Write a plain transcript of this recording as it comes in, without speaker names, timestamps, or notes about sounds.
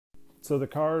So the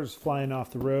car's flying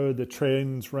off the road, the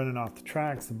train's running off the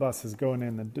tracks, the bus is going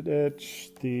in the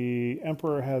ditch, the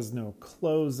emperor has no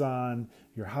clothes on,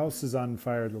 your house is on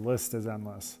fire, the list is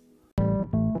endless.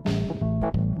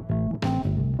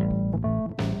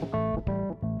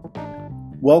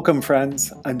 Welcome,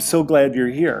 friends. I'm so glad you're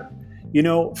here. You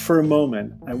know, for a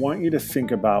moment, I want you to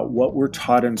think about what we're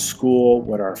taught in school,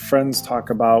 what our friends talk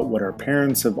about, what our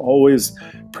parents have always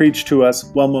preached to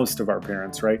us. Well, most of our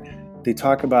parents, right? They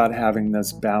talk about having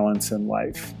this balance in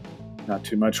life. Not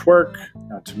too much work,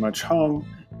 not too much home,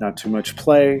 not too much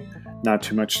play, not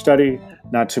too much study,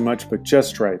 not too much, but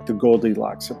just right, the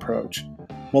Goldilocks approach.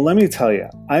 Well, let me tell you,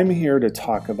 I'm here to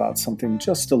talk about something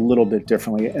just a little bit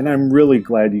differently, and I'm really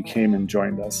glad you came and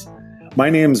joined us.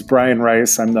 My name's Brian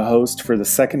Rice. I'm the host for the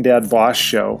Second Dad Boss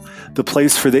Show, the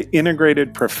place for the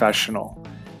integrated professional.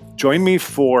 Join me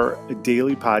for a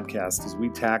daily podcast as we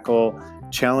tackle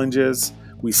challenges,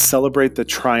 we celebrate the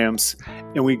triumphs,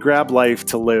 and we grab life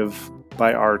to live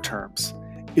by our terms.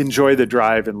 Enjoy the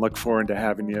drive and look forward to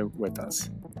having you with us.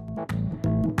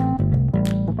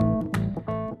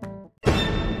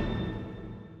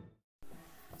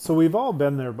 So we've all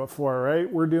been there before,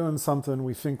 right? We're doing something,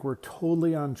 we think we're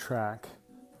totally on track.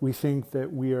 We think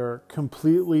that we are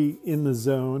completely in the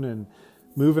zone and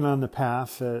moving on the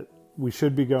path that we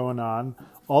should be going on.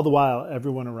 All the while,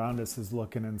 everyone around us is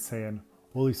looking and saying,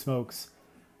 holy smokes,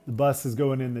 the bus is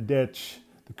going in the ditch,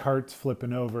 the cart's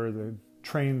flipping over, the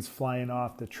train's flying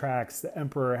off the tracks, the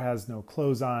emperor has no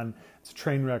clothes on, it's a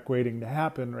train wreck waiting to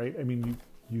happen, right? I mean,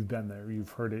 you've been there,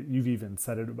 you've heard it, you've even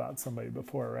said it about somebody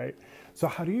before, right? So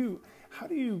how do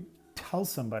you tell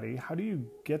somebody, how do you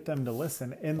get them to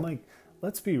listen? And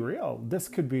let's be real, this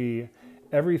could be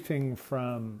everything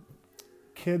from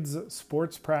kids'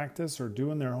 sports practice or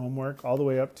doing their homework all the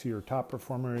way up to your top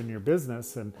performer in your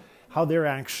business and how they're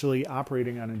actually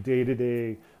operating on a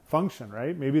day-to-day function,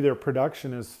 right? Maybe their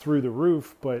production is through the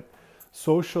roof, but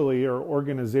socially or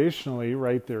organizationally,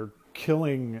 right, they're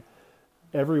killing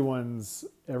everyone's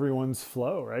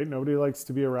flow, right? Nobody likes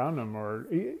to be around them, or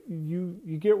you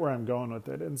get where I'm going with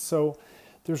it. And so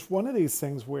there's one of these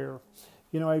things where,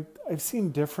 you know, I've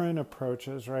seen different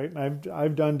approaches, right? And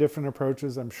I've done different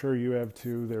approaches. I'm sure you have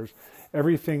too. There's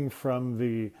everything from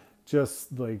the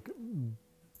just like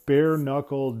bare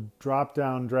knuckled drop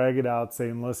down, drag it out,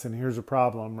 saying, listen, here's a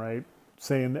problem, right?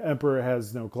 Saying the emperor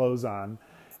has no clothes on.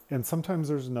 And sometimes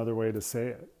there's another way to say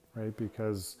it, right?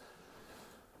 Because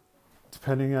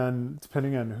depending on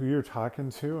who you're talking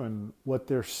to and what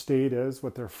their state is,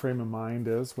 what their frame of mind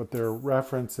is, what their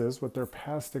reference is, what their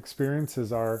past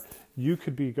experiences are, you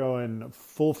could be going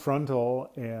full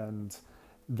frontal, and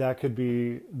that could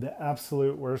be the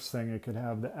absolute worst thing. It could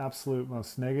have the absolute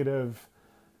most negative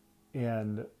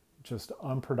and just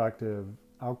unproductive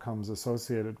outcomes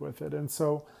associated with it. And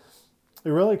so it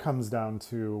really comes down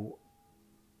to,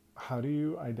 how do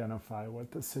you identify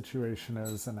what the situation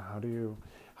is, and how do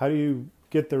you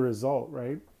get the result,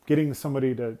 right? Getting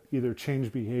somebody to either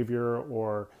change behavior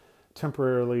or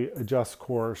temporarily adjust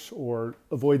course or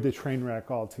avoid the train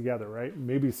wreck altogether, right?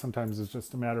 Maybe sometimes it's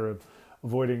just a matter of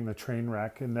avoiding the train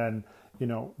wreck, and then, you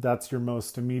know, that's your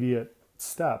most immediate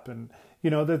step. And,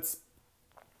 you know, that's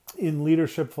in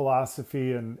leadership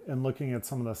philosophy and looking at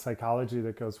some of the psychology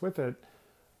that goes with it.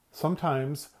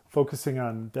 Sometimes focusing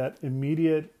on that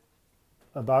immediate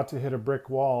about to hit a brick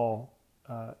wall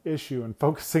issue and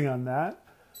focusing on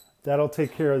that'll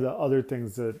take care of the other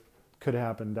things that could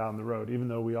happen down the road, even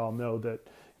though we all know that,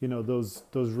 you know, those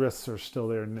risks are still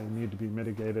there and they need to be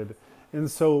mitigated.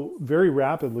 And so very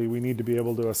rapidly we need to be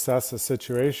able to assess a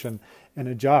situation and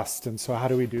adjust. And so how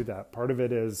do we do that? Part of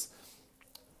it is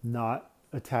not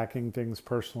attacking things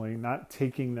personally, not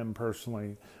taking them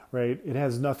personally, right? It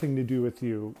has nothing to do with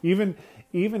you. Even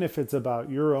if it's about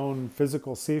your own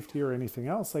physical safety or anything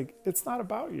else, like, it's not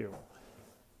about you.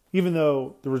 Even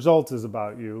though the result is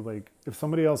about you, like, if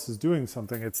somebody else is doing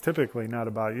something, it's typically not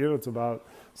about you, it's about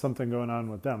something going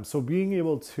on with them. So being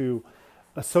able to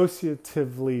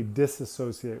associatively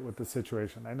disassociate with the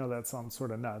situation. I know that sounds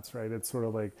sort of nuts, right? It's sort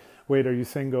of like, wait, are you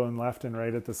saying going left and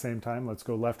right at the same time? Let's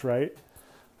go left, right.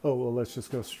 Oh, well, let's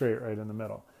just go straight right in the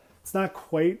middle. It's not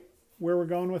quite where we're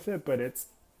going with it, but it's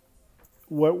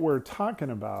what we're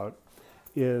talking about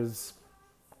is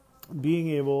being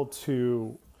able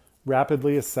to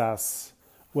rapidly assess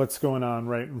what's going on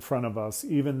right in front of us,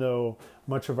 even though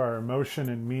much of our emotion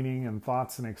and meaning and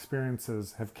thoughts and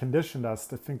experiences have conditioned us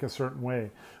to think a certain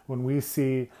way. When we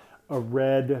see a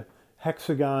red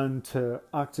hexagon to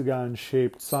octagon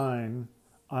shaped sign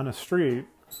on a street,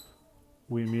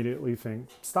 we immediately think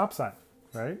stop sign,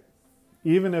 right?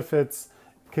 Even if it's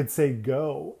could say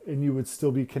go, and you would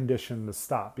still be conditioned to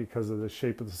stop because of the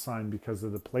shape of the sign, because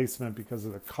of the placement, because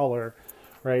of the color,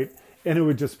 right? And it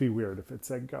would just be weird if it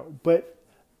said go. But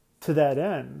to that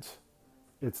end,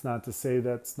 it's not to say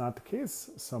that's not the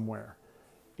case somewhere.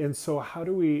 And so how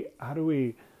do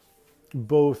we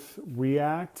both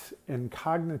react and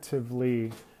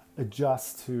cognitively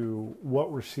adjust to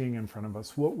what we're seeing in front of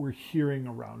us, what we're hearing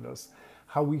around us,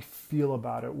 how we feel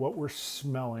about it, what we're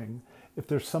smelling, if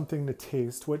there's something to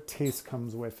taste, what taste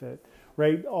comes with it,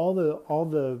 right? All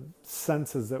the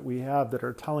senses that we have that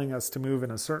are telling us to move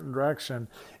in a certain direction,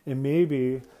 and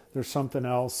maybe there's something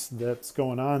else that's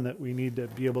going on that we need to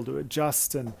be able to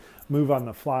adjust and move on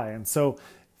the fly. And so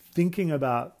thinking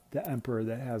about the emperor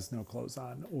that has no clothes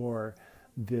on, or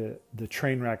the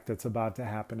train wreck that's about to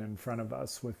happen in front of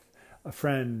us with a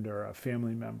friend or a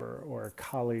family member or a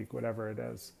colleague, whatever it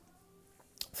is.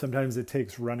 Sometimes it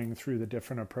takes running through the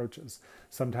different approaches.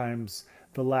 Sometimes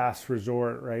the last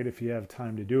resort, right, if you have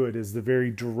time to do it, is the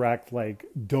very direct, like,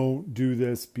 don't do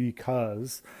this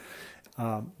because.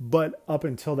 But up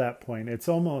until that point, it's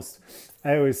almost,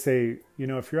 I always say,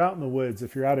 if you're out in the woods,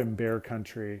 if you're out in bear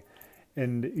country,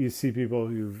 and you see people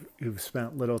who've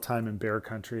spent little time in bear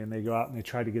country, and they go out and they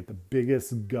try to get the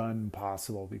biggest gun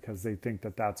possible because they think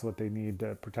that that's what they need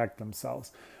to protect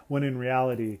themselves. When in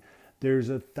reality, there's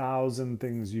 1,000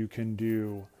 things you can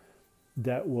do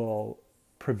that will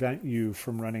prevent you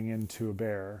from running into a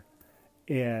bear,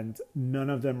 and none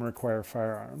of them require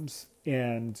firearms.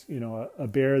 And, a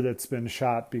bear that's been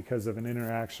shot because of an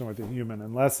interaction with a human,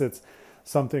 unless it's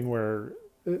something where,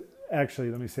 actually,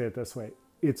 let me say it this way,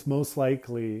 it's most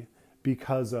likely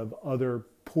because of other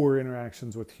poor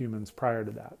interactions with humans prior to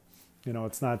that.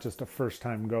 It's not just a first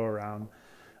time go around,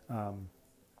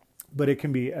 but it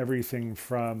can be everything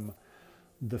from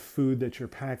the food that you're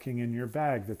packing in your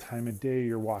bag, the time of day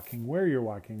you're walking, where you're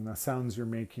walking, the sounds you're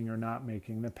making or not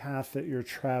making, the path that you're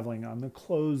traveling on, the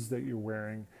clothes that you're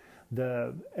wearing,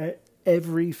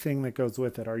 everything that goes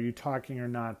with it. Are you talking or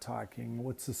not talking?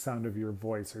 What's the sound of your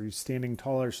voice? Are you standing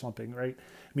tall or slumping, right?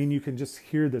 I mean, you can just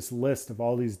hear this list of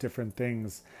all these different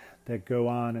things that go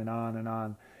on and on and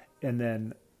on, and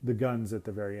then the guns at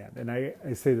the very end. And I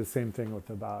say the same thing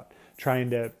about trying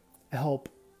to help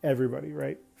everybody,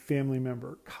 right? Family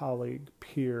member, colleague,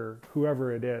 peer,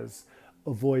 whoever it is,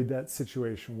 avoid that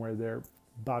situation where they're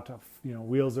about to,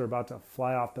 wheels are about to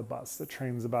fly off the bus, the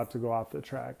train's about to go off the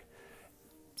track.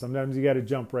 Sometimes you got to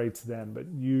jump right to then, but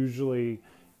usually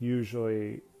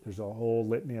there's a whole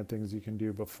litany of things you can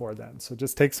do before then. So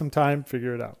just take some time,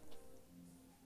 figure it out.